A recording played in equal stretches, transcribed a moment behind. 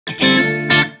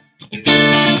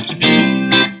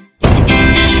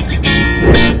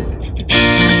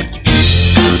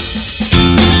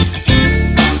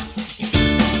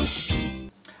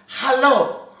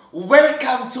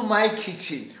my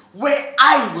kitchen where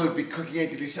I will be cooking a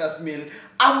delicious meal.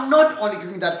 I'm not only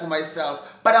cooking that for myself,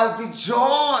 but I'll be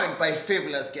joined by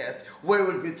fabulous guests where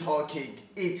we'll be talking,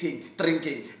 eating,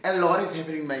 drinking. A lot is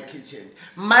happening in my kitchen.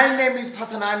 My name is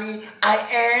Phathanani. I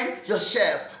am your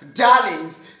chef.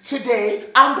 Darlings,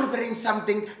 today I'm preparing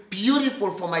something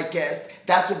beautiful for my guest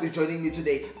that will be joining me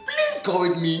today. Please go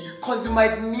with me because you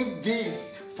might need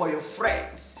this for your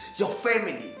friends, your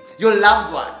family, your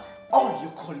loved one, or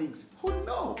your colleagues who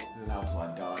know loves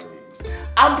one, darlings.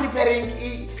 I'm preparing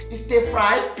a stir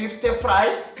fry, beef stir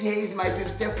fry. Here is my beef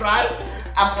stir fry.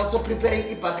 I'm also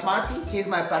preparing a basmati. Here's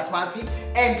my basmati.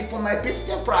 And for my beef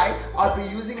stir fry, I'll be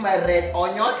using my red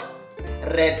onion,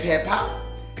 red pepper,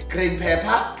 green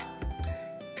pepper,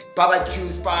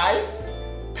 barbecue spice,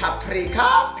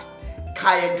 paprika,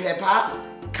 cayenne pepper,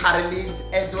 curry leaves,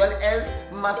 as well as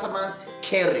masaman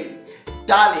curry.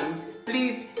 Darlings,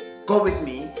 please go with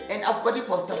me. And I've got the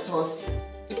Foster sauce,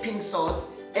 a pink sauce,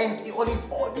 and the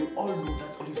olive oil. You all know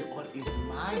that olive oil is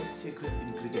my secret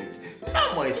ingredient.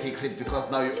 Not my secret because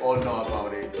now you all know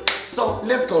about it. So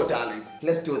let's go, darlings.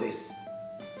 Let's do this.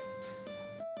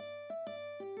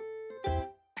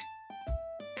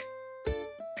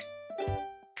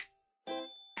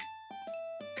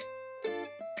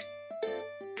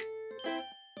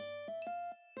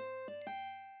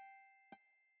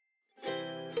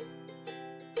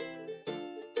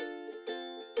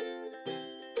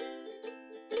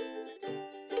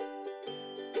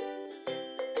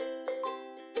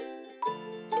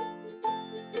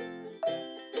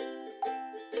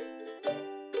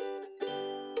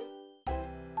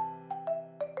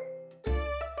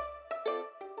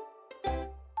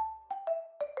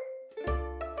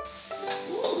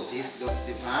 This looks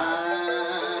divine.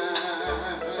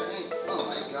 Oh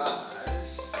my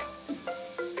gosh.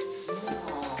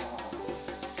 Oh.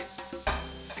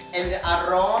 And the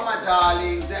aroma,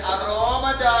 darlings. The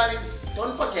aroma, darlings.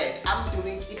 Don't forget, I'm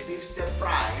doing a beef stir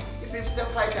fry. The beef stir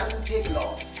fry doesn't take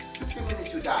long. 15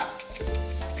 minutes you're done.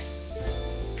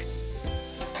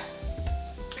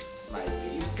 My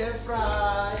beef stir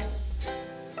fry.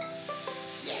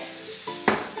 Yes.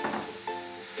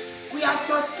 We are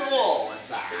totos.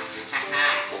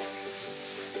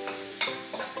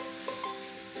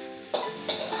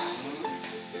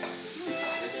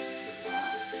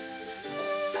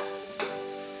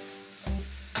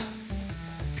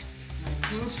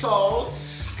 Pink salt.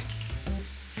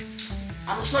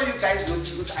 I'm sure you guys know this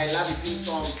because I love the pink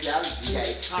salt. Yes, yeah,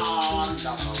 it comes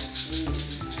out.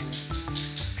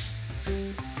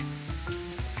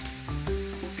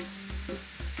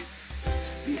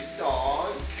 Beef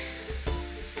stock.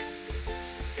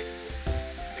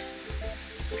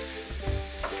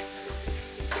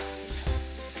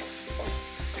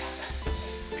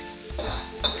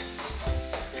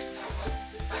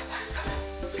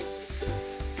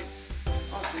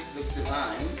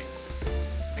 Divine.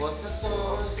 Worcester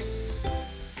sauce.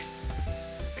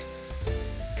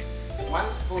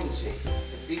 1 spoon shake,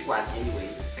 the big one anyway.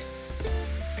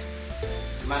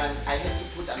 Man, I had to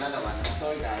put another one. I'm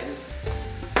sorry guys.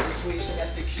 Situation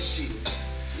as a kitchen.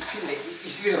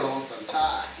 If you're wrong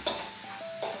sometimes.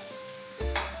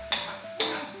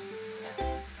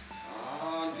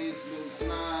 Oh, this looks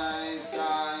nice,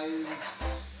 guys.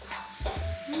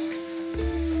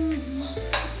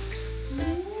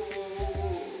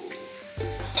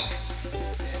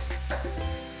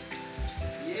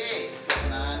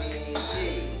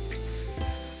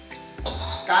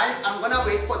 Guys, I'm gonna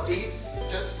wait for this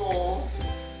just for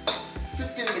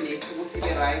 15 minutes with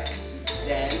a variety.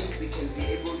 Then we can be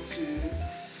able to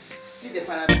see the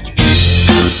final.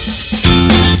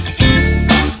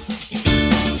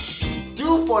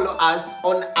 Do follow us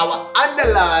on our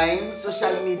underlying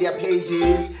social media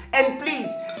pages, and please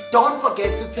don't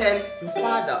forget to tell your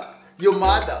father, your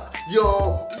mother,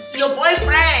 your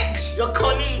boyfriend, your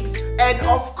colleagues, and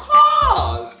of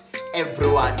course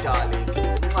everyone, darling.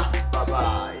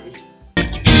 Bye-bye.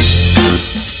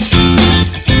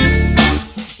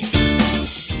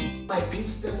 My beef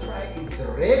stir fry is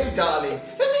ready, darling.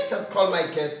 Let me just call my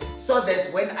guest so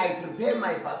that when I prepare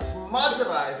my basmati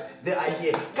rice, they are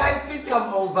here. Guys, please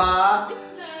come over.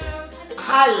 Hello.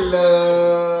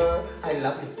 Hello. I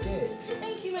love this skirt.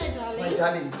 Thank you, my darling. My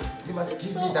darling, you must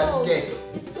give so me that old. skirt.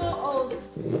 It's so old.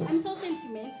 I'm so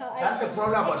sentimental. That's the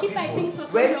problem about keep my people. things for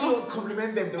so When long. you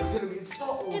compliment them, they'll tell you it's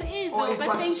so old. It is, or though, it but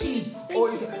was thank cheap. you. Or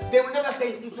they will never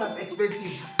say it was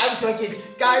expensive. I'm joking.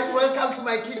 Guys, welcome to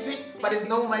my kitchen. But it's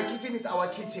not my kitchen, it's our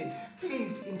kitchen.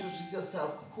 Please introduce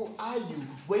yourself. Who are you?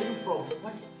 Where are you from?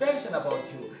 What's special about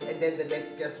you? And then the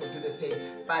next guest will do the same.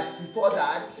 But before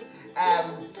that,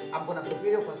 I'm gonna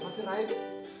prepare your basmati rice.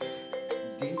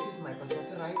 this is my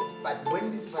basmati rice, but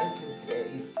when this rice is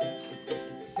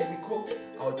it's semi-cooked,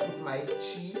 I'll put my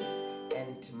cheese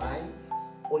and my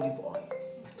olive oil.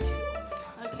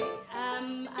 Okay,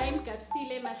 I'm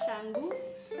Kapsile Mahlangu.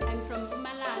 I'm from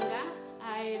Mpumalanga.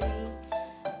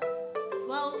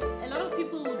 Well, a lot of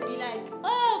people would be like,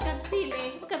 oh,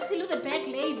 Kapsile, the bag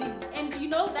lady. And you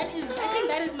know, I think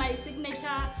that is my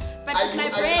signature, but it's my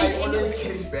brand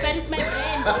anyway. But it's my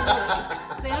brand anyway.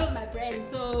 They know my brand.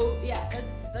 So yeah,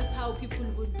 that's how people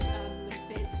would refer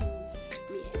to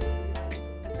me as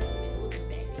Kapsile, the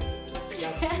bag lady.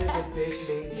 Kapsile, the bag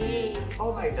lady. Yes.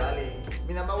 Oh my darling.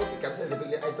 I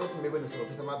thought maybe when you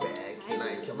saw my bag.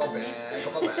 Like, come on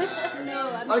back. No,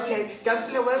 okay,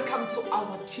 Kapsile, welcome to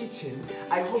our kitchen.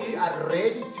 I hope you are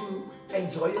ready to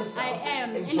enjoy yourself. I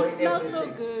am. Enjoy and it smells so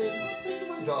everything.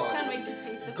 good. God. Can't wait to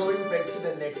taste it. Going back to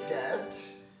the next guest.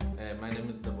 My name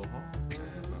is Daboho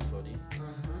Mafodi.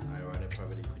 I run a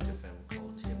private equity firm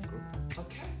called TM Group.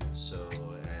 Okay. So,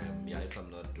 if I'm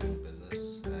not doing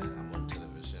business, I'm on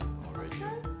television or radio.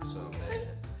 So I'm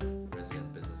a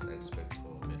resident business expert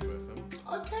for Metro FM.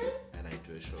 Okay. And I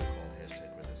do a show called #Real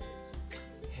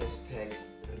Estate.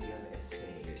 #Real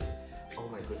Estate. Yes. Oh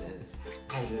my goodness.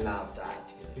 I love that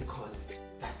because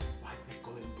that's what we're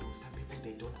going through. Some people,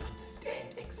 they don't understand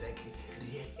exactly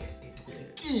real estate.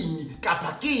 King.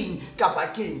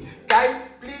 Guys,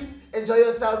 please enjoy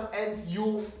yourself and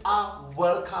you are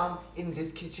welcome in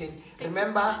this kitchen.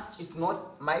 Remember, it's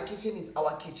not my kitchen, it's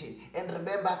our kitchen. And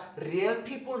remember, real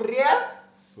people, real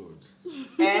Food.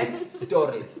 and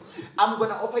stories. I'm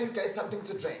gonna offer you guys something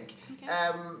to drink. Okay.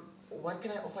 What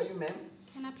can I offer you, ma'am?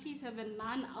 Can I please have a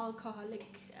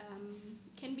non-alcoholic,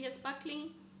 can be a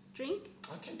sparkling drink?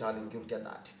 Okay, darling, you'll get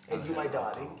that. And you, my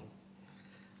darling?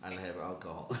 I'll have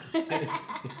alcohol.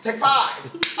 Take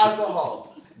 5,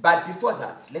 alcohol. But before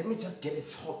that, let me just get a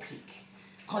topic.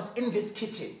 Because in this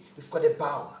kitchen, we've got a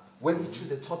bowl where we choose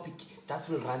a topic that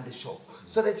will run the show.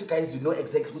 So that you guys, you know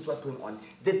exactly what's going on.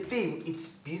 The theme, it's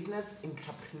business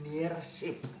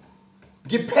entrepreneurship.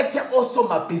 Ngiphethe also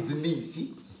my business.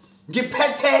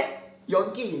 Ngiphethe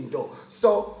yonke into.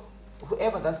 So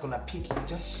whoever that's gonna pick, you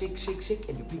just shake,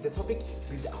 and you pick the topic,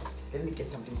 read it out. Let me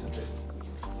get something to drink.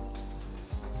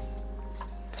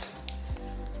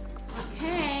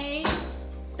 Okay.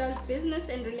 Does business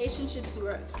and relationships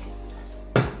work?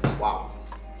 Wow.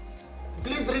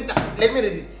 Please read that. Let me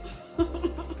read it.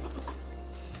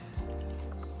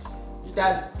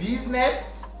 Does business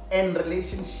and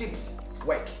relationships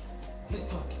work? Please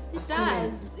talk. It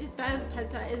does,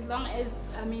 Pata, as long as,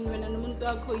 when an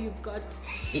umuntu you've got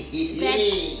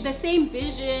the same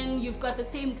vision, you've got the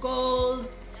same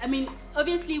goals.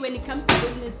 Obviously when it comes to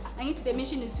business, the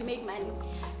mission is to make money.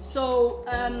 So,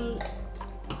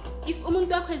 if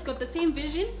umuntu has got the same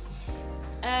vision,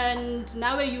 and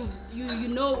now you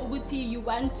know Uguti, you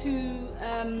want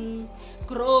to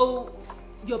grow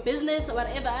your business or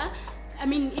whatever,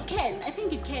 it can. I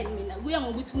think it can.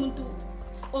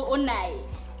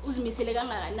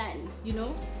 You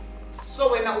know?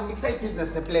 So when I mix a business,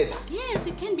 the pleasure? Yes,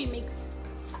 it can be mixed.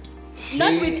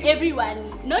 Not with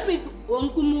everyone, not with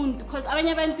wonkumundu, because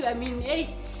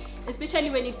especially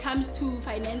when it comes to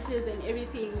finances and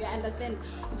everything, we understand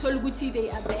they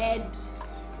are bad.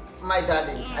 My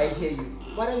darling, I hear you.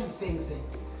 What are you saying, Sex?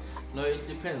 No, it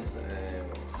depends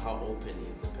how open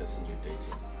is the person you're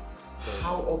dating.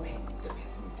 How open is the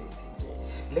person you're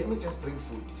dating? Let me just bring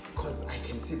food, because I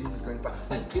can see this is going far.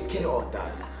 But please carry on,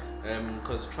 darling.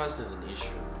 Because trust is an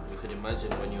issue. You can imagine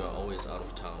when you are always out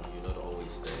of town, you're not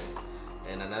always there.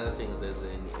 And another thing is there's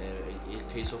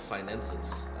a case of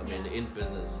finances. In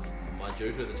business,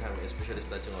 majority of the time, especially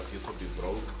starting off, you could be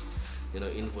broke.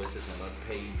 Invoices are not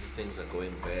paid, things are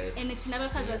going bad. And it's never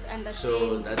has us understand.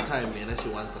 So that time, she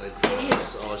wants red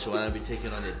cards or she wants to be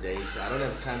taken on a date. I don't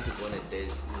have time to go on a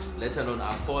date, let alone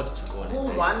afford to go on a date.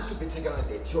 Who wants to be taken on a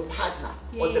date? Your partner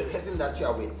or the person that you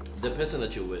are with? The person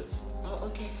that you're with. Oh,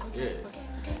 okay. Yeah.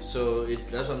 Okay. So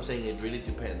that's what I'm saying, it really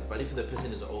depends. But if the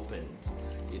person is open,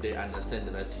 they understand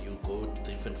that you go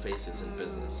different phases in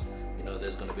business.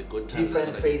 There's going to be good times.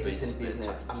 Different phases in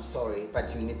business. I'm sorry,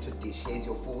 but you need to dish. Here's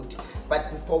your food.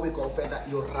 But before we go further,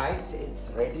 your rice is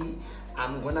ready.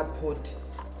 I'm going to put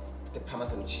the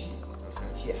Parmesan cheese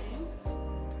here.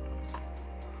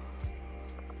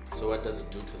 So what does it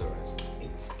do to the rice?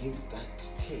 It gives that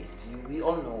taste. We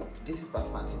all know this is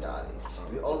basmati, darling.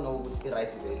 We all know what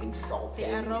rice is very sharp.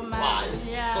 The aroma.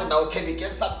 Yeah. So now can we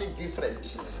get something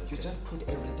different? You just put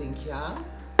everything here,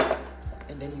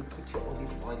 and then you put your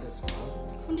olive oil as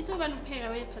well.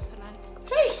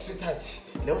 Hey, sweetheart.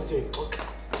 Now so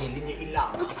ngelinye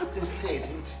ilanga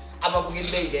sesihlezi ababukeli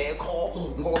bengekho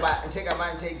ngoba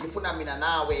njengamanje ngifuna mina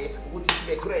nawe ukuthi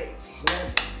sibe great.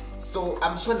 So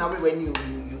I'm sure now when you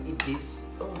eat this,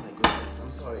 oh my goodness,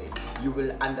 I'm sorry, you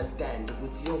will understand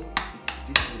ukuthi yo,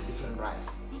 this is a different rice.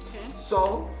 Okay.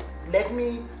 So let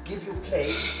me give you plate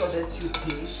so that you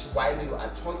dish while you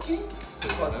are talking,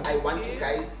 because I want you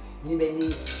guys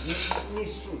ni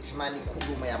suit mani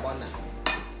khuluma yabona.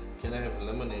 Can I have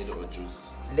lemonade or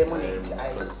juice? Lemonade.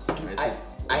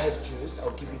 I have juice. I'll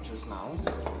give you juice now.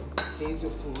 Here's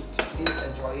your food. Please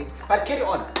enjoy it. But carry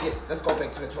on. Yes, let's go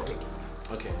back to the topic.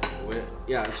 Okay. Well,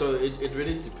 yeah. So it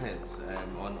really depends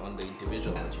on the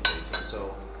individual that you're dating.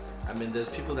 So, I mean, there's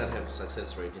people that have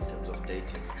success rate in terms of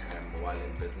dating while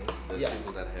in business. There's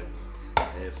people that have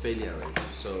a failure rate.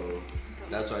 So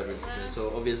that's why it really depends.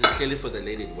 So obviously, clearly for the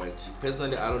lady it worked.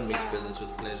 Personally, I don't mix business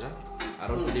with pleasure. I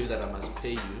don't believe that I must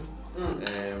pay you,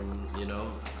 you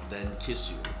know, then kiss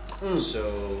you.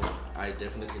 So I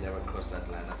definitely never cross that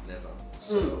line. I've never.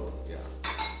 So yeah.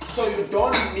 So you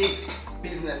don't mix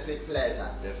business with pleasure.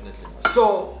 Definitely.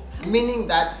 So meaning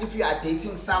that if you are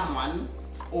dating someone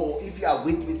or if you are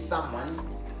with someone,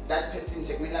 that person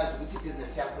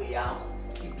business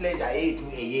pleasure.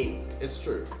 It's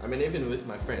true. I mean, even with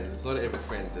my friends, it's not every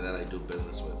friend that I do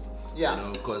business with. Yeah. You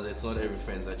know, because it's not every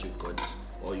friend that you've got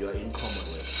or you are in common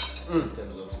with in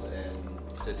terms of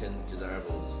certain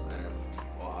desirables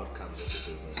or outcomes of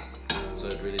the business. So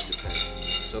it really depends.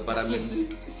 So, but I mean,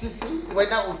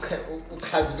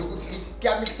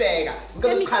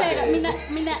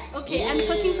 okay, I'm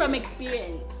talking from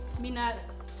experience. Me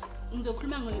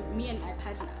and my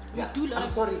partner. We do a lot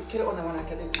of, sorry, carry on.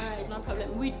 Alright, no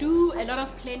problem. We do a lot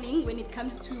of planning when it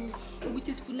comes to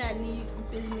Phathanani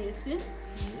business.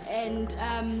 And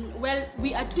well,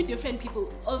 we are two different people.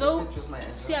 Although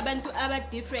siyabantu aba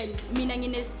different. Mina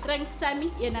ngine strength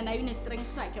sami, yena nayo une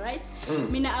strength sakhe, right?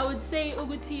 Mina I would say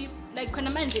ukuthi like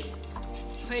khona manje,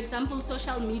 for example,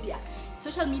 social media.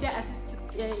 Social media is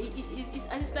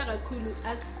assista kakhulu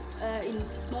as in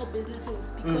small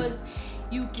businesses because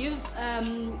you give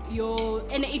your,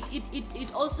 and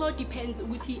it also depends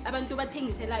with the abantu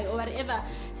bathengiselayo or whatever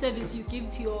service you give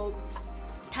to your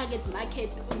target market,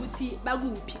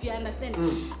 you understand?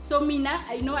 So mina,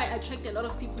 I know I attract a lot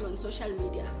of people on social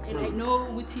media, and I know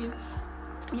with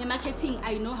marketing,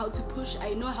 I know how to push,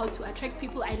 I know how to attract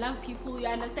people, I love people, you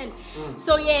understand?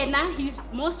 So yeah, now he's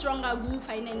more stronger with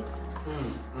finance.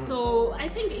 So I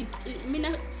think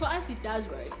for us it does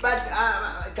work. But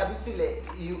Kabisile,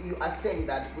 you are saying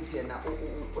that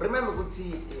remember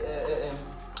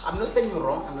I'm not saying you're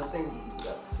wrong, I'm not saying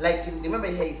like remember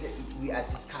here we are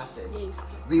discussing. Yes.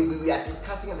 We are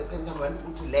discussing at the same time when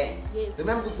to learn. Yes.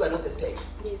 Remember we are not the same.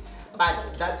 Yes.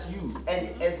 But that's you.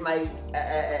 And as my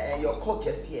your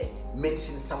co-guest here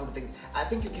mentioned some of the things, I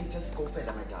think you can just go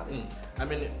further, my darling. I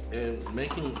mean,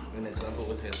 making an example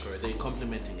with her story, they're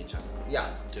complementing each other.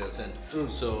 Yeah. Do you understand?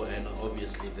 So, and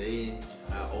obviously they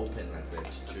are open like that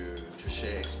to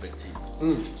share expertise.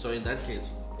 So in that case,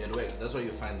 it works. That's why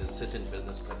you find there's certain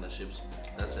business partnerships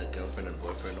that's a girlfriend and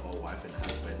boyfriend or wife and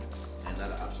husband, and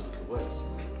that absolutely works.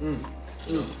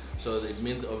 You know? So it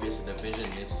means obviously the vision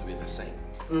needs to be the same.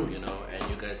 You know, and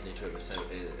you guys need to have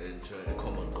a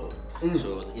common goal.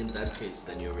 So in that case,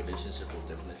 then your relationship will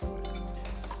definitely work.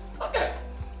 Okay.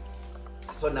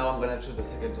 So now I'm gonna choose the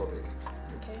second topic.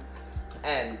 Okay.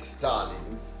 And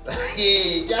darlings,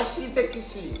 yeah, she's a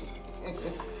kishi.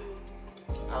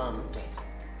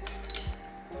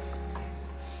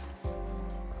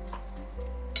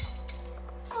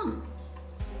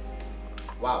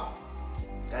 Wow,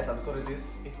 guys, I'm sorry. This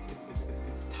it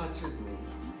touches me.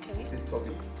 Okay. This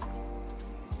topic.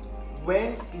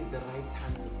 When is the right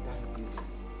time to start a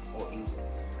business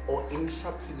or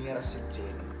entrepreneurship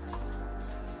journey?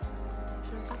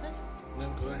 No,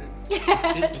 go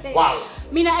ahead. Okay. Wow.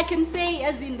 Mina, I can say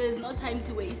as in there's no time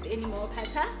to waste anymore,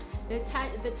 Pata. The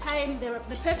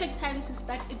perfect time to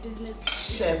start a business.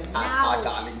 Chef Pata,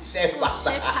 darling. Chef Pata.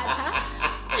 Chef Pata.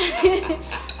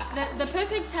 The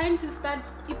perfect time to start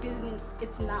a business,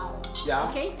 it's now. Yeah.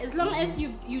 Okay. As long as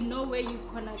you know where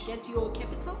you're gonna get your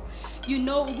capital, you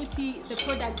know the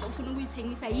product of and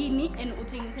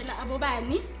uthengisela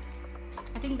abobani.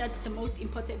 I think that's the most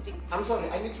important thing. I'm sorry.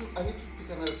 I need to pick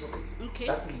another topic. Okay.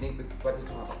 That's the link with what we're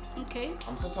talking about. Okay.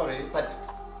 I'm so sorry, but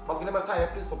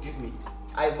please forgive me.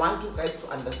 I want you guys to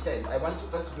understand. I want you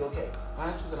guys to be okay. Why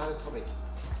don't I choose another topic?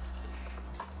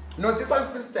 No, this one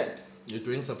still stand. You're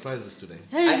doing surprises today.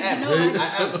 Hey, I am. I am. Today.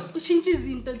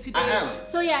 I am.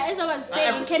 So yeah, as I was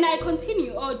saying, can I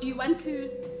continue or do you want to?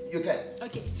 You can.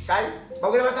 Okay. Guys,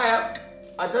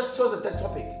 I just chose a third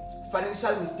topic.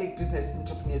 Financial mistake business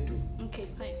entrepreneur do. Okay,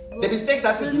 fine. The mistake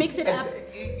that we'll we mix do, it up.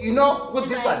 you know, with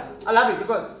this Right. one, I love it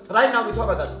because right now we talk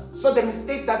about that. So the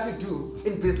mistake that we do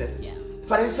in business, Yeah.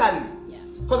 financially, Yeah.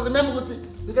 because remember,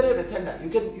 you can have a tender, you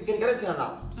can get a tender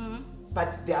now, Mm-hmm.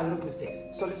 but there are a lot of mistakes.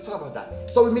 So let's talk about that.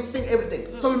 So we're mixing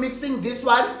everything. So we're mixing this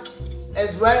one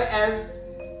as well as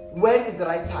when is the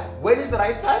right time. When is the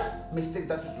right time? Mistake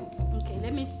that we do. Okay,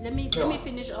 let me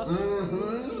finish off.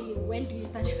 See, when do you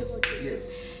start your podcast? Yes.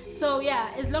 So yeah,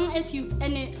 as long as you,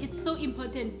 and it's so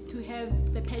important to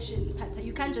have the passion, Phatha.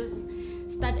 You can't just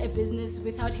start a business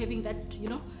without having that,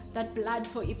 that blood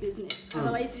for a business.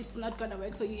 Otherwise, it's not gonna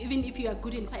work for you. Even if you are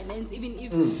good in finance, even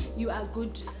if you are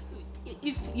good,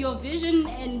 if your vision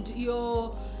and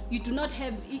you do not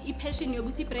have a passion,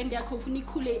 brand yakho ufuna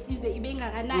ikhule ize ibe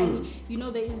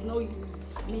ngakanani, there is no use.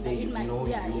 I mean, There is no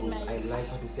use. in I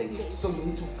like what you're saying. Yes. So you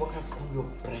need to focus on your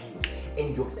brand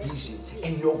and your vision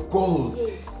and your goals.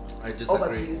 Yes. I Over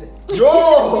to disagree. you.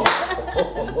 Yo!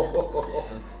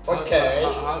 Okay.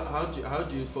 How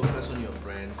do you focus on your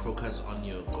brand, focus on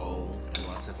your goal, and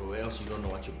whatever? Where else you don't know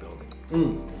what you're building?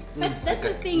 But that's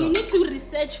the thing, you need to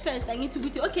research first. I need to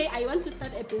go okay, I want to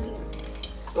start a business.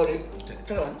 Sorry. Okay.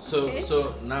 Come on. So Okay.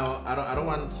 so now I don't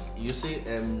want you see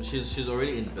she's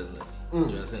already in business. Do you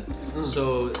understand?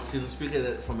 So she's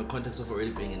speaking from a context of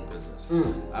already being in business.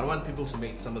 I don't want people to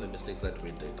make some of the mistakes that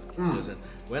we did. Do you understand?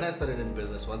 When I started in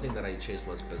business, one thing that I chased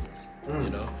was business.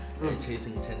 And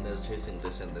chasing tenders, chasing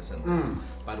this and this and that.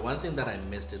 But one thing that I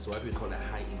missed is what we call a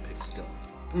high impact skill.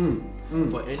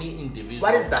 For any individual,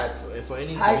 What is that? For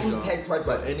any High individual, impact what?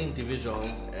 for any individual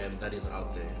that is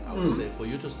out there, I would say for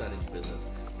you to start in business,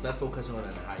 start focusing on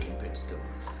a high impact skill.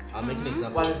 I'll make an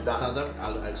example. What is that?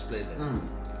 I'll explain that.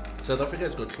 South Africa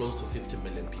has got close to 50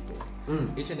 million people.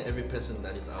 Each and every person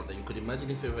that is out there, you could imagine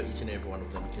if ever each and every one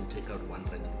of them can take out 1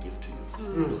 rand and give to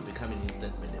you, you'll become an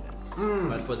instant millionaire.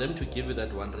 But for them to give you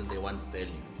that 1 rand, they want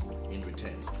value in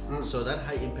return. So that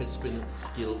high impact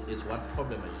skill is what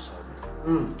problem are you solving?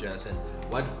 Do you understand?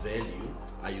 What value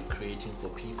are you creating for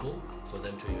people for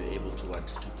them to be able to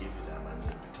give you that money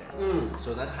in return?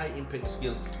 So that high impact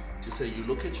skill, to say you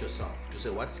look at yourself, to say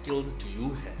what skill do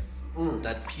you have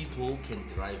that people can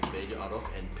derive value out of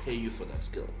and pay you for that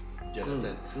skill. Do you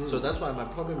understand? So that's why my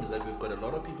problem is that we've got a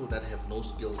lot of people that have no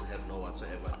skills, have no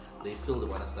whatsoever. They feel they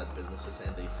want to start businesses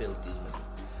and they fail dismally.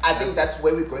 I think that's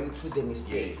where we're going to the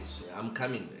mistakes. Yes, I'm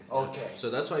coming there. Okay. So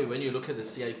that's why when you look at the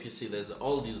CIPC, there's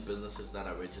all these businesses that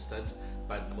are registered,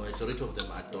 but majority of them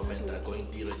are dormant, are going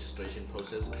deregistration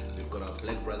process. We've got our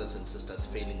black brothers and sisters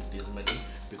failing dismally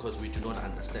because we do not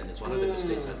understand. It's one of the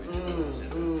mistakes that we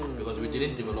do because we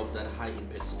didn't develop that high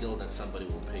impact skill that somebody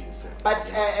will pay you for. But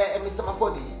Mr.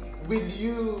 Mafodi, will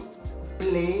you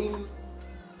blame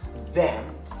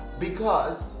them?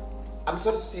 Because I'm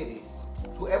sorry to say this,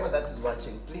 whoever that is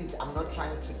watching, please, I'm not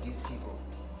trying to diss people,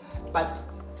 but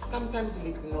sometimes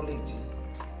technology,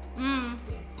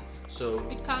 So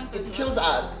It counts. it as kills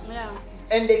well. us. Yeah.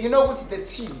 And you know what's the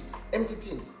tin, empty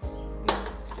tin?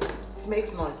 It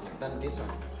makes noise than this one.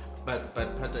 But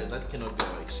that cannot be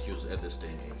our excuse at this day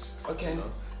and age. Okay.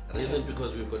 Reason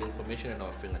because we've got information at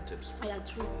our fingertips. Yeah,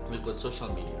 true. We've got social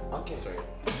media. Okay. Sorry.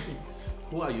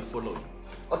 Who are you following?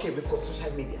 Okay, we've got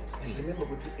social media. And remember,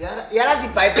 yala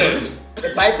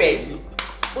the Bible.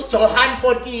 Ujohan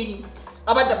 14.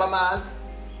 Abantu abamazi.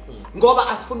 Ngoba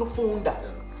asifuna ukufunda.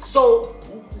 So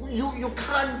you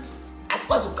can't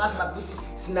asikwazi uqasha lapho ukuthi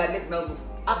sinale now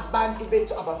abantu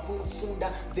bethu abafuna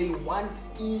ukufunda, they want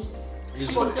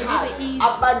shortcuts.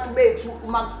 Abantu bethu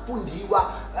uma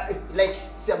kufundiwa like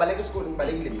siyabaleka esikoleni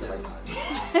ngibalekile mina.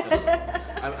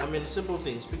 I mean, simple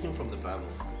thing. Speaking from the Bible,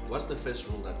 what's the first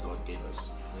rule that God gave us?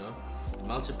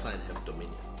 Multiply and have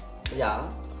dominion. Yeah.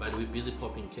 But we're busy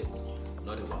popping kids,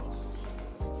 not a wealth.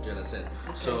 Do you understand?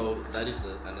 Okay. So that is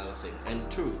another thing. And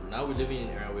true, now we're living in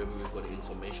an era where we've got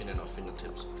information at our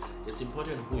fingertips. It's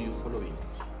important who you're following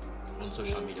on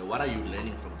social media. What are you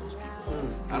learning from those people?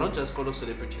 I don't just follow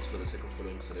celebrities for the sake of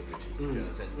following celebrities. Do you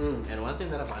understand? And one thing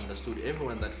that I've understood,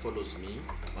 everyone that follows me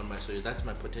on my social, that's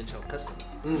my potential customer.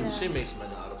 She makes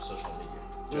money out of social media.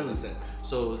 Do you understand?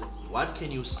 So what can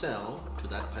you sell to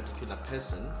that particular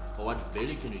person, or what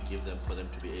value can you give them for them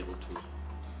to be able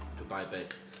to buy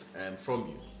back from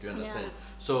you? Do you understand? Yeah.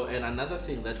 So, and another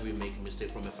thing that we make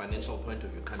mistake from a financial point of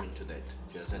view coming to that,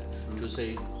 do you understand? To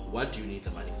say, what do you need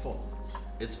the money for?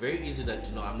 It's very easy that,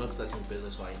 I'm not starting a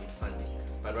business, so I need funding.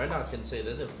 But right now I can say,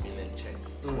 there's a million check.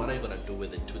 What are you going to do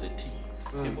with it to the team?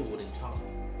 People wouldn't tell.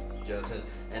 Do you understand?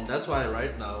 And that's why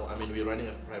right now, we're running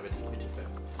a private equity firm.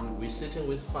 We're sitting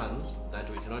with funds that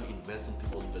we cannot invest in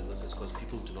people's businesses because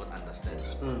people do not understand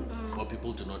or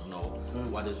people do not know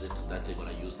what is it that they're going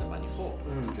to use the money for.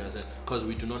 Do you understand? Because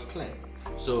we do not plan.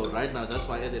 So right now, that's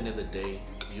why at the end of the day,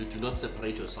 you do not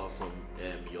separate yourself from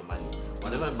your money.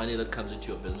 Whatever money that comes into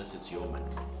your business, it's your money.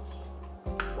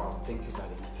 Wow, thank you,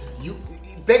 darling. You,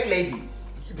 bag lady,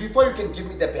 before you can give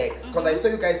me the bags, because I saw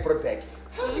you guys brought bag.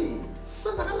 Tell me,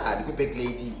 kwenzakalani ku-bag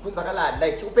lady? Kwenzakalani?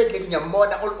 Like, u-bag lady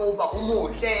ngiyambona all over,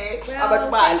 umuhle, abantu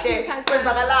bahle.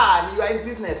 Kwenzakalani? You are in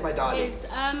business, my darling. Yes,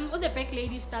 well, the bag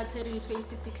lady started in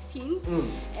 2016,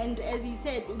 and as he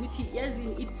said,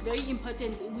 it's very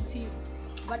important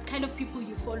what kind of people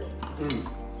you follow.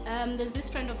 There's this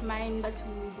friend of mine that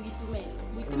we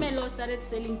started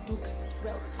selling dukes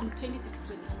in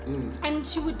 2016, and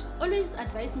she would always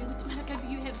advise me,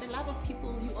 you have the love of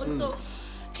people, you also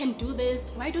can do this,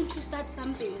 why don't you start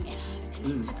something? And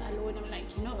I sat alone, I'm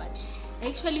like, you know what, I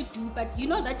actually do, but you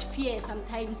know that fear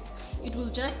sometimes, it will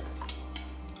just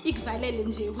you know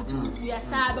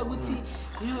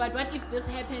what if this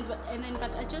happens, but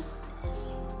I just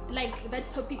like that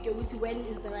topic, when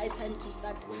is the right time to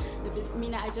start the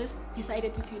business. I just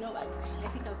decided, you know what, I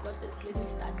think I've got this, let me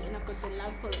start, and I've got the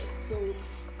love for it, so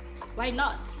why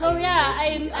not? So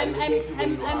I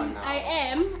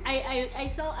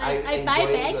buy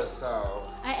bags.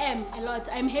 I am a lot.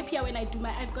 I'm happier when I do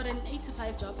I've got an 8 to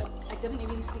 5 job, but I didn't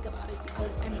even speak about it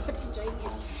because I'm not enjoying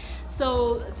it.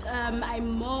 So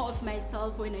I'm more of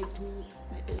myself when I do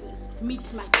my business,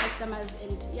 meet my customers,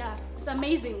 and yeah, it's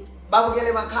amazing.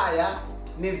 Babukele Makaya,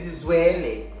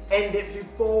 Nizizwele. And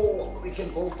before we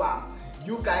can go far,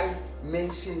 you guys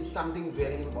mentioned something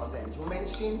very important. You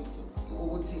mentioned,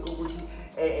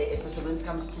 especially when it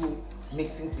comes to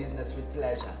mixing business with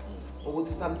pleasure.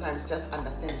 Sometimes just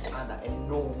understand each other and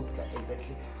know exactly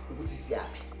what is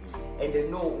happy. And they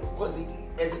know, because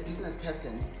as a business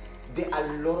person, there are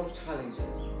a lot of challenges.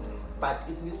 But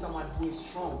it needs someone who is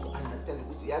strong to understand.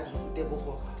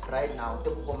 Right now,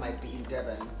 Tebo might be in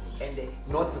Devon, and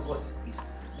not because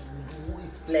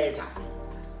it's pleasure,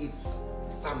 it's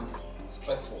some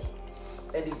stressful.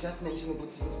 And you just mentioned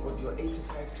you've got your 8 to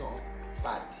 5 job,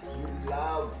 but you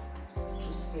love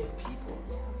to save people.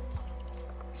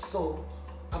 So,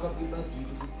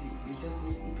 you just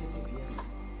need perseverance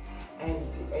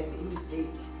and a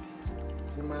mistake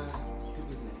to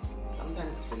business.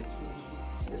 Sometimes when it's free,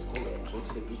 let's go and go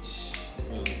to the beach. Let's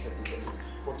go this.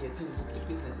 Forgetting that the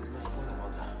business is not all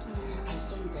about that. I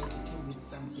saw you guys, you came with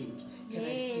something. Can I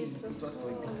see what's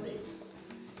going on there?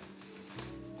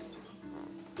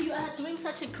 You are doing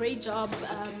such a great job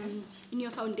in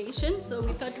your foundation, so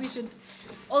we thought we should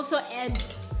also add,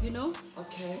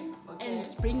 okay.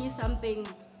 and bring you something.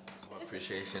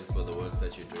 Appreciation for the work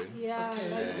that you're doing. Yeah.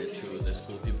 To the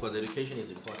school people, because education is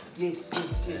important. Yes.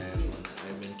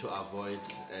 I mean, to avoid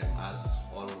us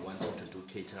all wanting to do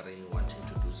catering, wanting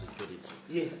to do security.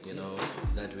 Yes.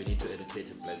 That we need to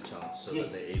educate a black child so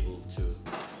that they're able to,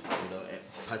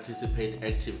 participate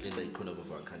actively in the economy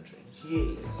of our country.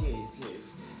 Yes.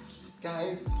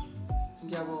 Guys,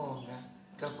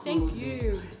 thank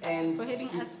you and for having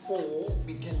us. Before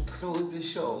we can close the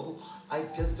show, I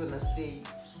just want to say,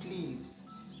 please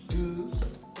do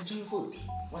enjoy food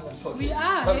while I'm talking. We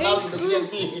are. Because now you're looking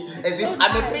at me as if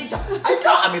I'm a preacher. I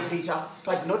know I'm a preacher,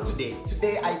 but not today.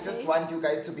 Today I just want you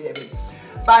guys to be happy.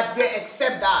 But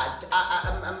except that,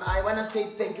 I want to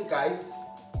say thank you guys.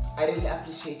 I really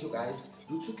appreciate you guys.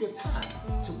 You took your time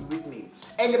to be with me.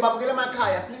 And Babukele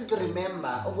Makaya, please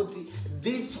remember,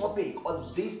 this topic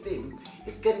or this thing,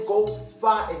 it can go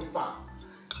far and far.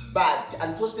 But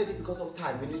unfortunately, because of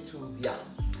time, we need to,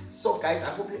 So guys,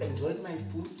 I hope you enjoyed my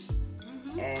food.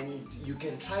 And you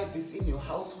can try this in your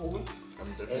household.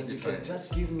 And you can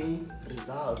just give me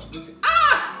results.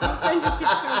 I'll send you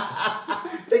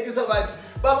pictures. Thank you so much.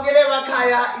 Babukele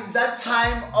Makaya, is that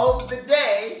time of the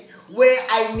day where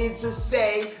I need to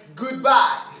say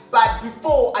goodbye. But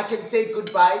before I can say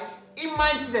goodbye,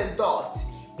 Images and Thoughts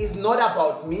is not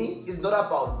about me, it's not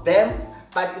about them,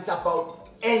 but it's about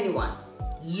anyone.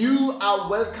 You are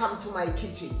welcome to my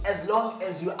kitchen as long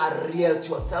as you are real to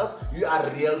yourself, you are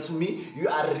real to me, you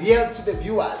are real to the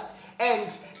viewers. And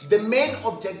the main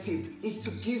objective is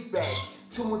to give back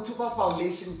to Mothupa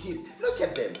Foundation kids. Look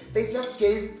at them, they just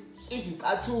gave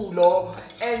Izitatulo,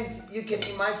 and you can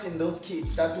imagine those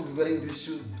kids that will be wearing these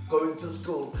shoes, going to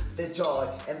school, the joy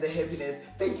and the happiness.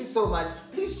 Thank you so much.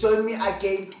 Please join me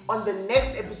again on the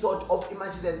next episode of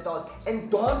Images and Thoughts,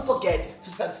 and don't forget to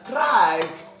subscribe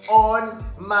on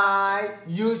my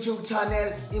YouTube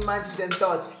channel, Images and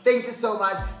Thoughts. Thank you so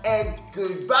much and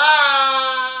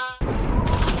goodbye.